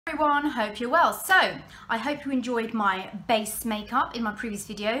Everyone, hope you're well. So I hope you enjoyed my base makeup in my previous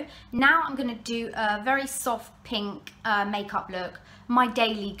video. Now I'm going to do a very soft pink makeup look, my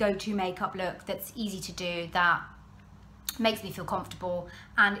daily go-to makeup look that's easy to do, that makes me feel comfortable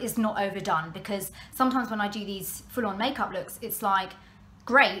and is not overdone, because sometimes when I do these full-on makeup looks it's like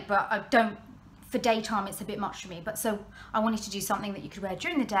great, but I don't, for daytime it's a bit much for me. But so I wanted to do something that you could wear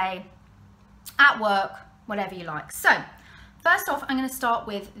during the day, at work, whatever you like. So first off, I'm going to start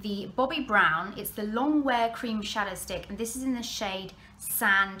with the Bobbi Brown. It's the Long Wear Cream Shadow Stick, and this is in the shade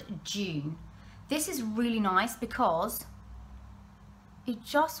Sand Dune. This is really nice because it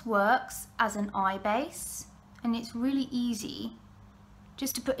just works as an eye base, and it's really easy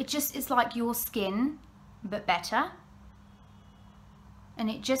just to put, it's like your skin, but better.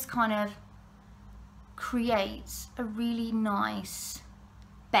 And it just kind of creates a really nice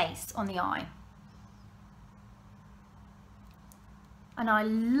base on the eye. And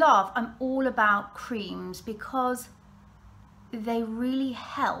I'm all about creams because they really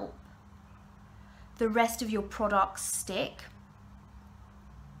help the rest of your products stick.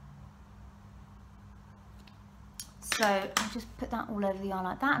 So I just put that all over the eye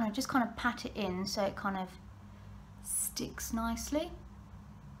like that, and I just kind of pat it in so it kind of sticks nicely.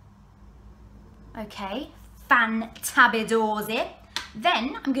 Okay, fantabulous.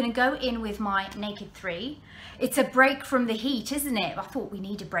 Then I'm going to go in with my Naked 3. It's a break from the heat, isn't it? I thought we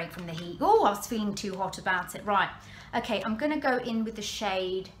need a break from the heat. Oh, I was feeling too hot about it. Right. Okay, I'm going to go in with the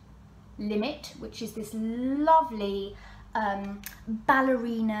shade Limit, which is this lovely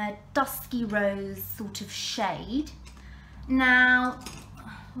ballerina dusky rose sort of shade. Now,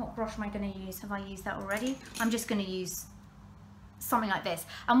 what brush am I going to use? Have I used that already? I'm just going to use something like this.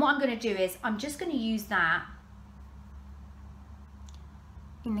 And what I'm going to do is I'm just going to use that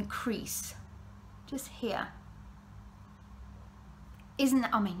in the crease, just here. Isn't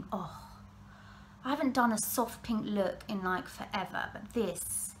that, I mean, oh, I haven't done a soft pink look in like forever, but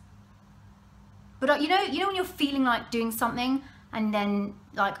this, but you know when you're feeling like doing something, and then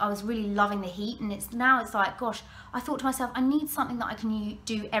like I was really loving the heat, and it's like, gosh, I thought to myself, I need something that I can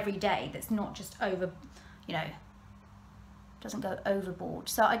do every day that's not just over, you know, doesn't go overboard.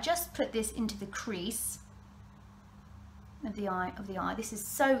 So I just put this into the crease of the eye. This is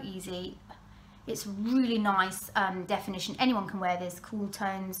so easy. It's really nice definition. Anyone can wear this. Cool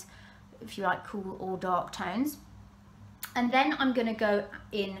tones, if you like cool or dark tones. And then I'm going to go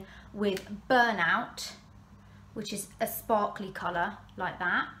in with Burnout, which is a sparkly colour like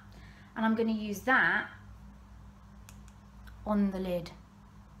that, and I'm going to use that on the lid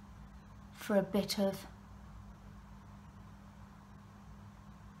for a bit of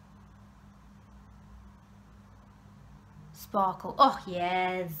sparkle. Oh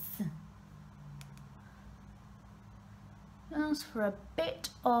yes, just for a bit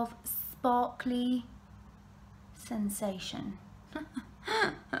of sparkly sensation.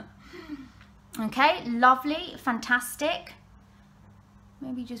 Okay, lovely, fantastic.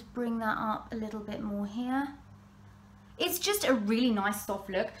 Maybe just bring that up a little bit more here. It's just a really nice soft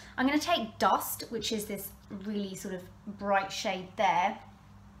look. I'm going to take Dust, which is this really sort of bright shade there,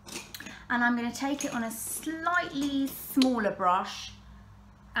 and I'm going to take it on a slightly smaller brush,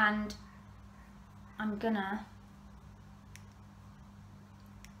 and I'm going to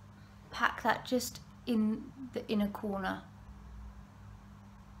pack that just in the inner corner,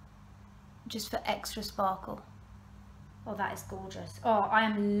 just for extra sparkle. Oh, that is gorgeous. Oh, I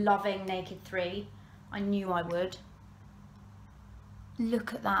am loving Naked 3. I knew I would.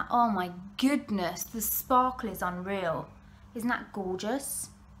 Look at that. Oh my goodness, the sparkle is unreal. Isn't that gorgeous?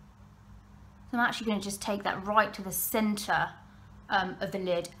 So I'm actually going to just take that right to the center of the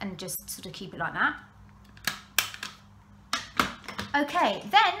lid and just sort of keep it like that. Okay,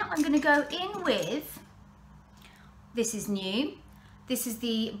 then I'm going to go in with, this is new, this is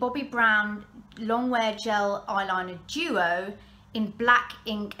the Bobbi Brown Long Wear Gel Eyeliner Duo in Black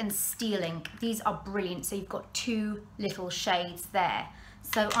Ink and Steel Ink. These are brilliant, so you've got two little shades there.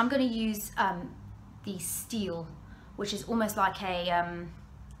 So I'm going to use the Steel, which is almost like a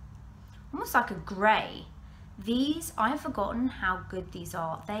grey. These, I have forgotten how good these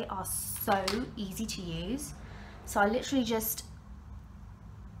are. They are so easy to use. So I literally just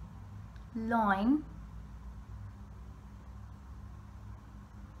line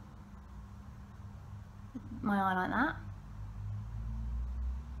my eye like that.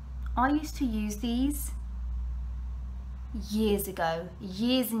 I used to use these years ago,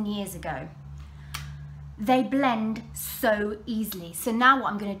 years and years ago. They blend so easily. So now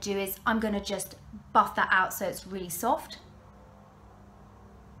what I'm going to do is I'm going to just buff that out so it's really soft.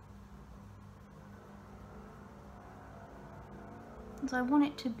 because I want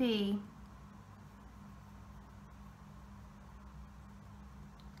it to be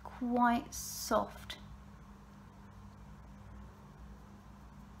quite soft.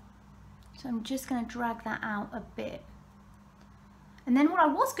 So I'm just going to drag that out a bit. And then what I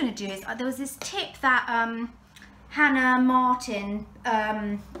was going to do is, there was this tip that Hannah Martin,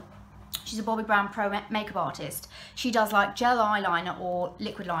 she's a Bobbi Brown pro makeup artist. She does like gel eyeliner or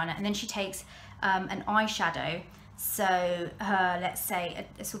liquid liner, and then she takes an eyeshadow. So let's say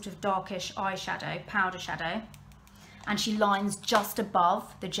a sort of darkish eyeshadow, powder shadow, and she lines just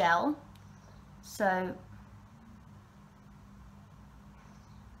above the gel. So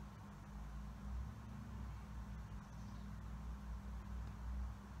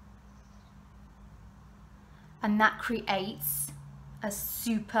and that creates a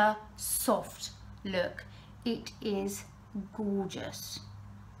super soft look. It is gorgeous.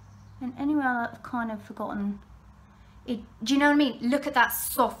 And anyway, I've kind of forgotten it. Do you know what I mean? Look at that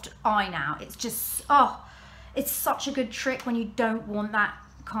soft eye now. It's just, oh, it's such a good trick when you don't want that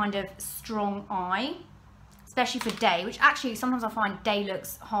kind of strong eye, especially for day, which actually sometimes I find day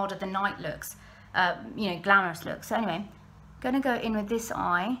looks harder than night looks, you know, glamorous looks. So anyway, I'm gonna go in with this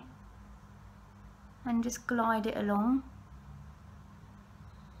eye and just glide it along.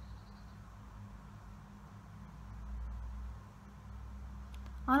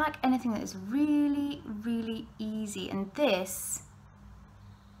 I like anything that is really, really easy, and this,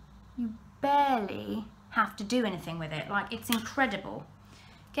 you barely have to do anything with it. Like, it's incredible.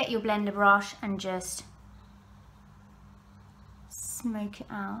 Get your blender brush and just smoke it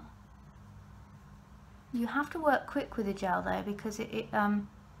out. You have to work quick with the gel though, because it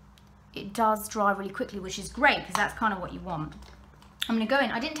does dry really quickly, which is great because that's kind of what you want. I'm going to go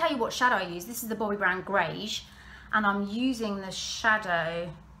in. I didn't tell you what shadow I use. This is the Bobbi Brown Greige, and I'm using the shadow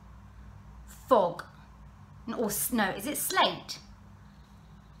Fog, or no, is it Slate?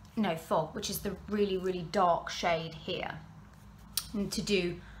 No, Fog, which is the really, really dark shade here. And to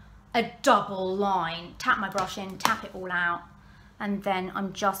do a double line, tap my brush in, tap it all out, and then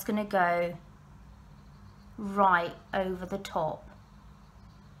I'm just going to go right over the top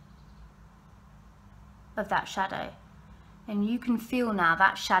of that shadow. And you can feel now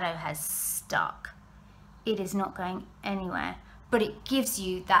that shadow has stuck. It is not going anywhere, but it gives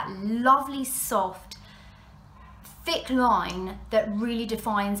you that lovely soft thick line that really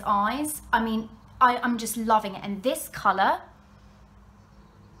defines eyes. I mean, I'm just loving it. And this color,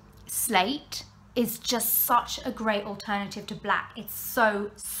 Slate, is just such a great alternative to black. It's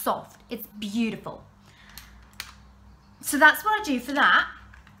so soft, it's beautiful. So that's what I do for that.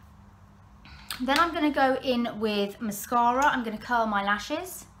 Then I'm going to go in with mascara. I'm going to curl my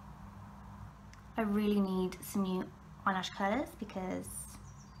lashes. I really need some new eyelash curlers because,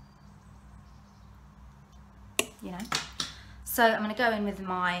 you know. So I'm going to go in with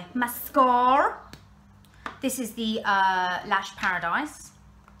my mascara. This is the Lash Paradise,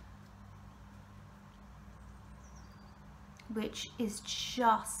 which is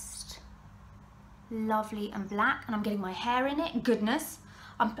just lovely and black, and I'm getting my hair in it. Goodness,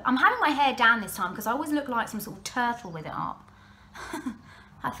 I'm having my hair down this time because I always look like some sort of turtle with it up.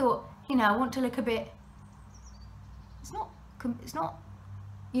 I thought, you know, I want to look a bit, it's not,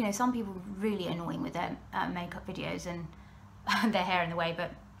 you know, some people are really annoying with their makeup videos and their hair in the way,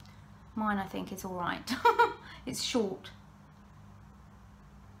 but mine I think is all right. It's short.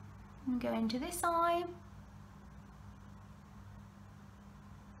 And go into this eye.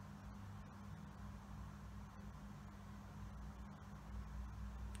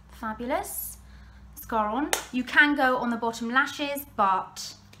 Fabulous. Mascara on. You can go on the bottom lashes,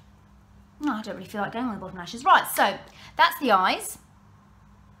 but no, I don't really feel like going on the bottom lashes. Right, so that's the eyes.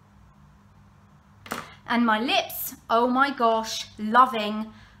 And my lips, oh my gosh,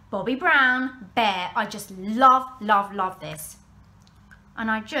 loving Bobbi Brown Bare. I just love, love, love this.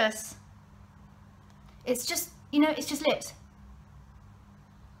 And I just, it's just, you know, it's just lips.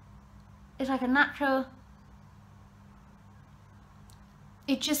 It's like a natural,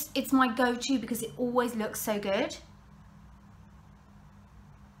 it's my go-to because it always looks so good.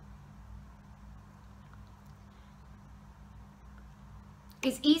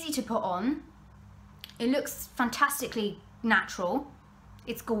 It's easy to put on. It looks fantastically natural.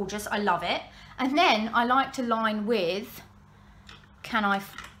 It's gorgeous, I love it. And then I like to line with,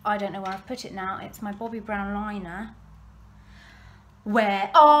 I don't know where I've put it now. It's my Bobbi Brown liner. Where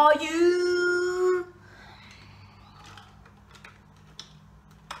are you?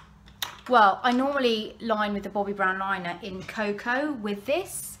 Well, I normally line with the Bobbi Brown liner in Cocoa with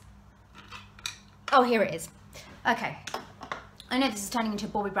this. Oh, here it is. Okay. I know this is turning into a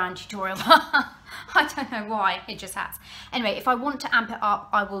Bobbi Brown tutorial. I don't know why, it just has. Anyway, if I want to amp it up,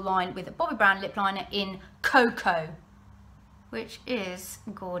 I will line with a Bobbi Brown lip liner in Cocoa, which is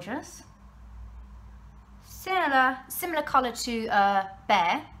gorgeous. Similar colour to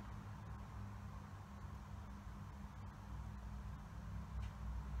Bear.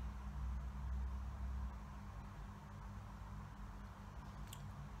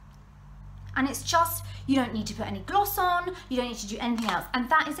 And it's just, you don't need to put any gloss on, you don't need to do anything else, and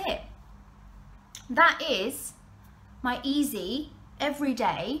that is it. That is my easy,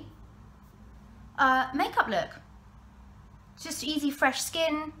 everyday makeup look. Just easy, fresh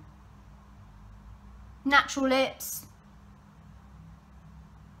skin, natural lips,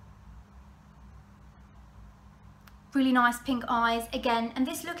 really nice pink eyes again, and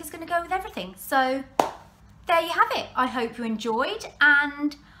this look is going to go with everything. So there you have it. I hope you enjoyed,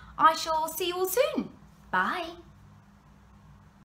 and I shall see you all soon. Bye.